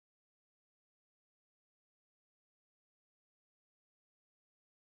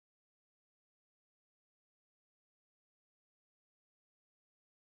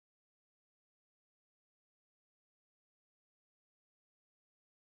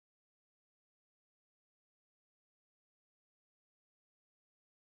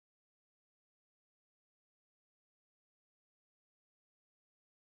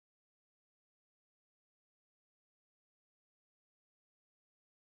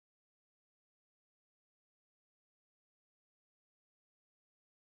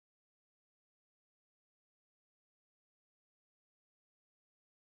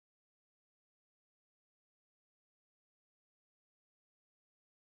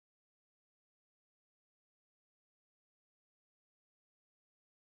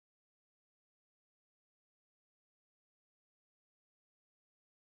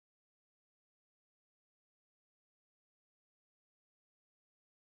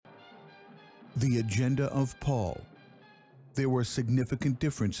The agenda of Paul. There were significant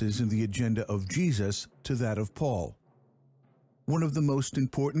differences in the agenda of Jesus to that of Paul. One of the most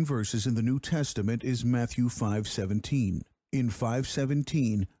important verses in the New Testament is Matthew 5:17. In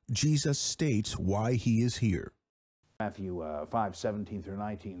 5:17, Jesus states why he is here. Matthew 5:17 through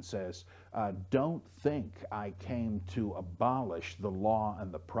 19 says, "Don't think I came to abolish the law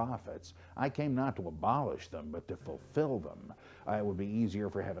and the prophets. I came not to abolish them, but to fulfill them. It would be easier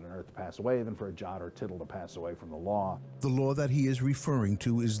for heaven and earth to pass away than for a jot or tittle to pass away from the law." The law that he is referring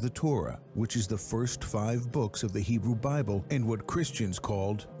to is the Torah, which is the first 5 books of the Hebrew Bible and what Christians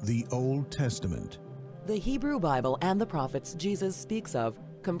called the Old Testament. The Hebrew Bible and the prophets Jesus speaks of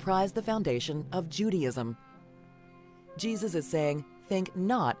comprise the foundation of Judaism. Jesus is saying, "Think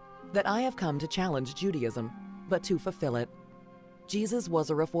not that I have come to challenge Judaism, but to fulfill it." Jesus was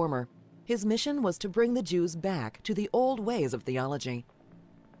a reformer. His mission was to bring the Jews back to the old ways of theology.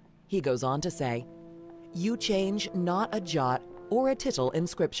 He goes on to say, "You change not a jot or a tittle in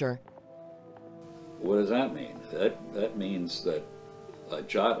Scripture." What does that mean? That means that a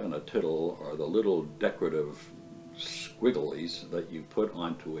jot and a tittle are the little decorative squigglies that you put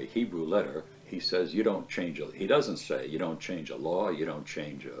onto a Hebrew letter. He says you don't change he doesn't say you don't change a law, you don't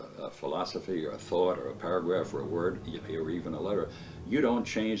change a philosophy or a thought or a paragraph or a word or even a letter. You don't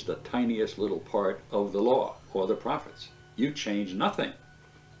change the tiniest little part of the law or the prophets. You change nothing.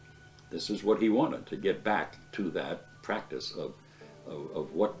 This is what he wanted, to get back to that practice of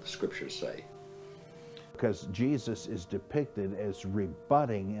what the scriptures say. Because Jesus is depicted as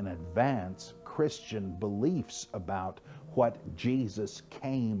rebutting in advance Christian beliefs about what Jesus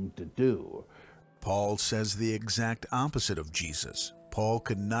came to do. Paul says the exact opposite of Jesus. Paul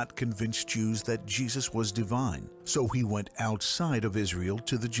could not convince Jews that Jesus was divine, so he went outside of Israel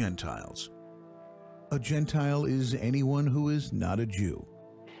to the Gentiles. A Gentile is anyone who is not a Jew.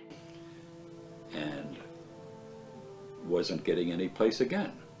 And wasn't getting any place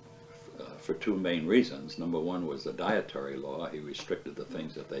again for 2 main reasons. Number one was the dietary law. He restricted the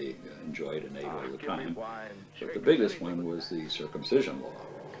things that they enjoyed and ate all the time. But the biggest one was the circumcision law.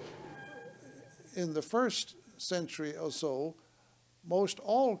 In the first century or so, most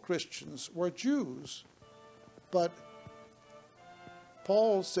all Christians were Jews. But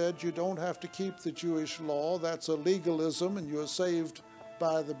Paul said you don't have to keep the Jewish law. That's a legalism, and you're saved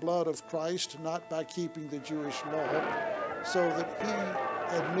by the blood of Christ, not by keeping the Jewish law. So that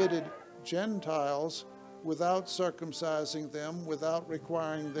he admitted Gentiles without circumcising them, without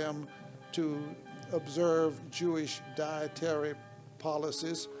requiring them to observe Jewish dietary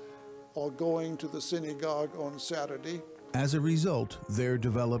policies or going to the synagogue on Saturday. As a result, there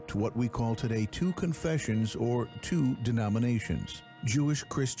developed what we call today 2 confessions or 2 denominations, Jewish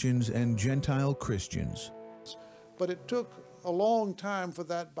Christians and Gentile Christians. But it took a long time for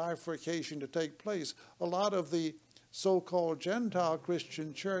that bifurcation to take place. A lot of the so-called Gentile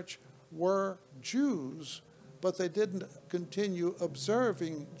Christian church were Jews, but they didn't continue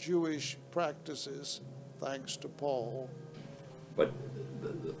observing Jewish practices, thanks to Paul. But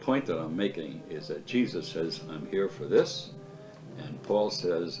the point that I'm making is that Jesus says, I'm here for this, and Paul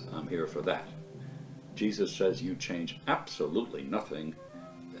says, I'm here for that. Jesus says you change absolutely nothing,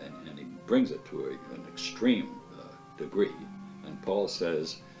 and he brings it to an extreme degree. And Paul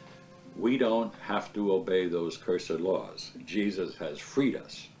says, we don't have to obey those cursed laws. Jesus has freed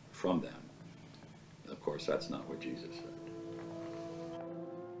us from them. Of course, that's not what Jesus said.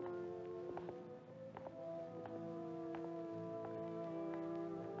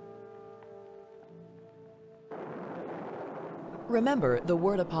 Remember, the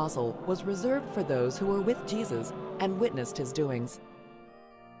word apostle was reserved for those who were with Jesus and witnessed his doings.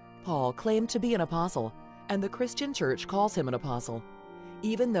 Paul claimed to be an apostle, and the Christian church calls him an apostle,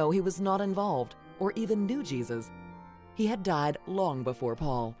 even though he was not involved or even knew Jesus. He had died long before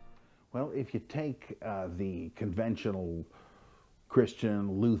Paul. Well, if you take the conventional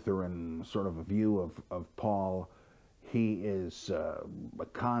Christian, Lutheran sort of a view of Paul, he is a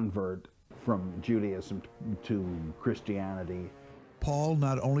convert from Judaism to Christianity. Paul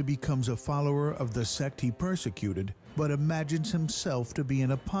not only becomes a follower of the sect he persecuted, but imagines himself to be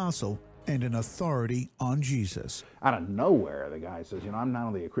an apostle and an authority on Jesus. Out of nowhere, the guy says, you know, I'm not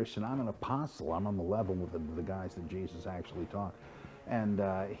only a Christian, I'm an apostle. I'm on the level with the guys that Jesus actually taught. And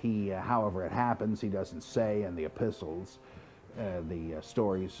however it happens, he doesn't say in the epistles. The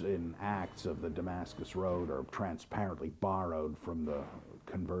stories in Acts of the Damascus Road are transparently borrowed from the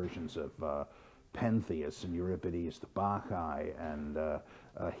conversions of Pentheus and Euripides the Bacchae and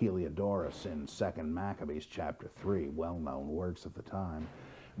Heliodorus in 2 Maccabees chapter 3, well-known works of the time.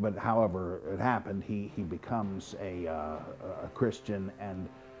 But however it happened, he becomes a Christian, and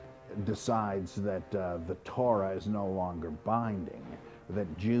decides that the Torah is no longer binding,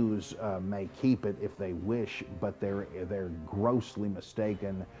 that Jews may keep it if they wish, but they're grossly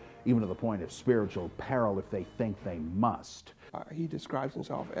mistaken, even to the point of spiritual peril, if they think they must. He describes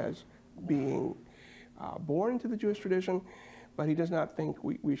himself as being born into the Jewish tradition, but he does not think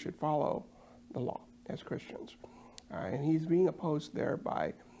we should follow the law as Christians. And he's being opposed there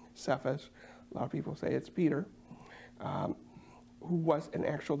by Cephas. A lot of people say it's Peter, who was an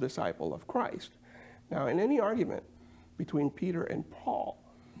actual disciple of Christ. Now, in any argument between Peter and Paul,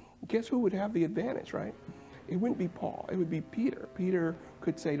 guess who would have the advantage, right? It wouldn't be Paul, it would be Peter. Peter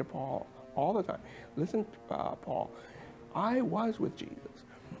could say to Paul all the time, listen, Paul, I was with Jesus.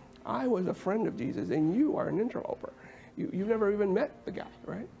 I was a friend of Jesus, and you are an interloper. You've never even met the guy,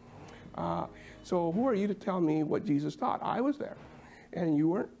 right? So who are you to tell me what Jesus taught? I was there, and you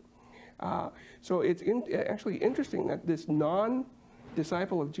weren't. So it's actually interesting that this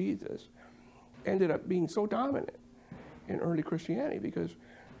non-disciple of Jesus ended up being so dominant in early Christianity because,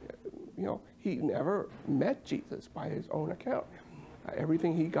 you know, he never met Jesus by his own account.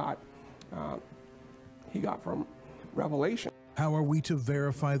 Everything he got from revelation. How are we to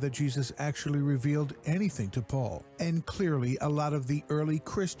verify that Jesus actually revealed anything to Paul? And clearly, a lot of the early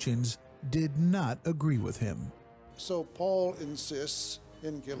Christians did not agree with him. So Paul insists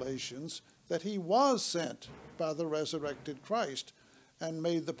in Galatians that he was sent by the resurrected Christ, and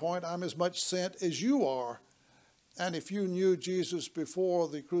made the point, I'm as much sent as you are. And if you knew Jesus before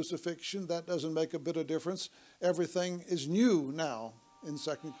the crucifixion, that doesn't make a bit of difference. Everything is new now in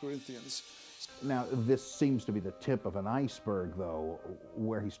 2 Corinthians. Now, this seems to be the tip of an iceberg, though,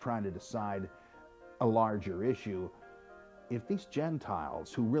 where he's trying to decide a larger issue. If these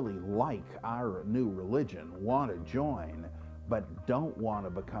Gentiles who really like our new religion want to join, but don't want to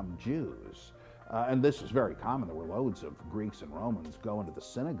become Jews, and this is very common. There were loads of Greeks and Romans going to the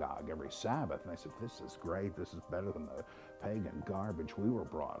synagogue every Sabbath, and they said, this is great, this is better than the pagan garbage we were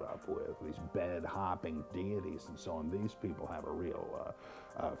brought up with, these bed-hopping deities and so on. These people have a real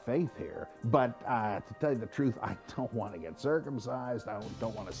faith here. But to tell you the truth, I don't want to get circumcised. I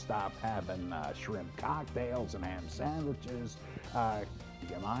don't want to stop having shrimp cocktails and ham sandwiches. Do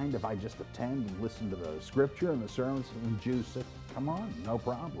you mind if I just attend and listen to the scripture and the sermons? And the Jews said, come on, no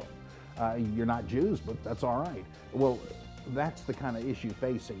problem. You're not Jews, but that's all right. Well, that's the kind of issue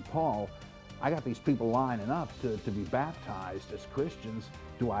facing Paul. I got these people lining up to be baptized as Christians.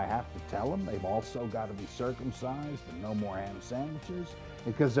 Do I have to tell them they've also got to be circumcised and no more ham sandwiches?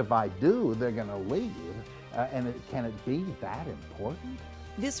 Because if I do, they're going to leave. And can it be that important?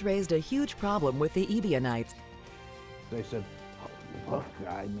 This raised a huge problem with the Ebionites. They said, oh, look,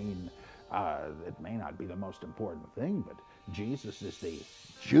 I mean, it may not be the most important thing, but Jesus is the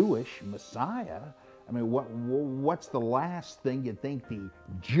Jewish Messiah. I mean, what's the last thing you think the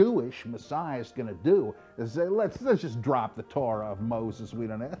Jewish Messiah is going to do? Is say, let's just drop the Torah of Moses. We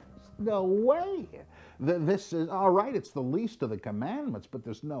don't have. No way. This is, all right, it's the least of the commandments, but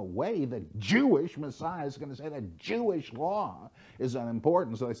there's no way the Jewish Messiah is going to say that Jewish law is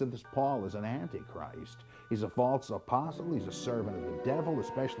unimportant. So they said this Paul is an antichrist. He's a false apostle. He's a servant of the devil,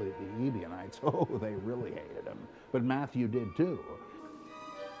 especially the Ebionites. Oh, they really hated him. But Matthew did too.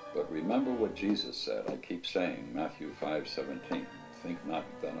 But remember what Jesus said. I keep saying, Matthew 5:17, think not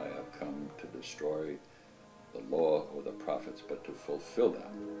that I have come to destroy the law or the prophets, but to fulfill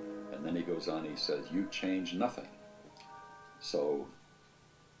them. And then he goes on, he says, you change nothing. So,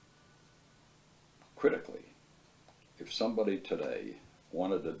 critically, if somebody today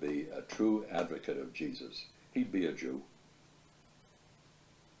wanted to be a true advocate of Jesus, he'd be a Jew.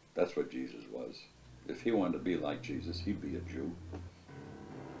 That's what Jesus was. If he wanted to be like Jesus, he'd be a Jew.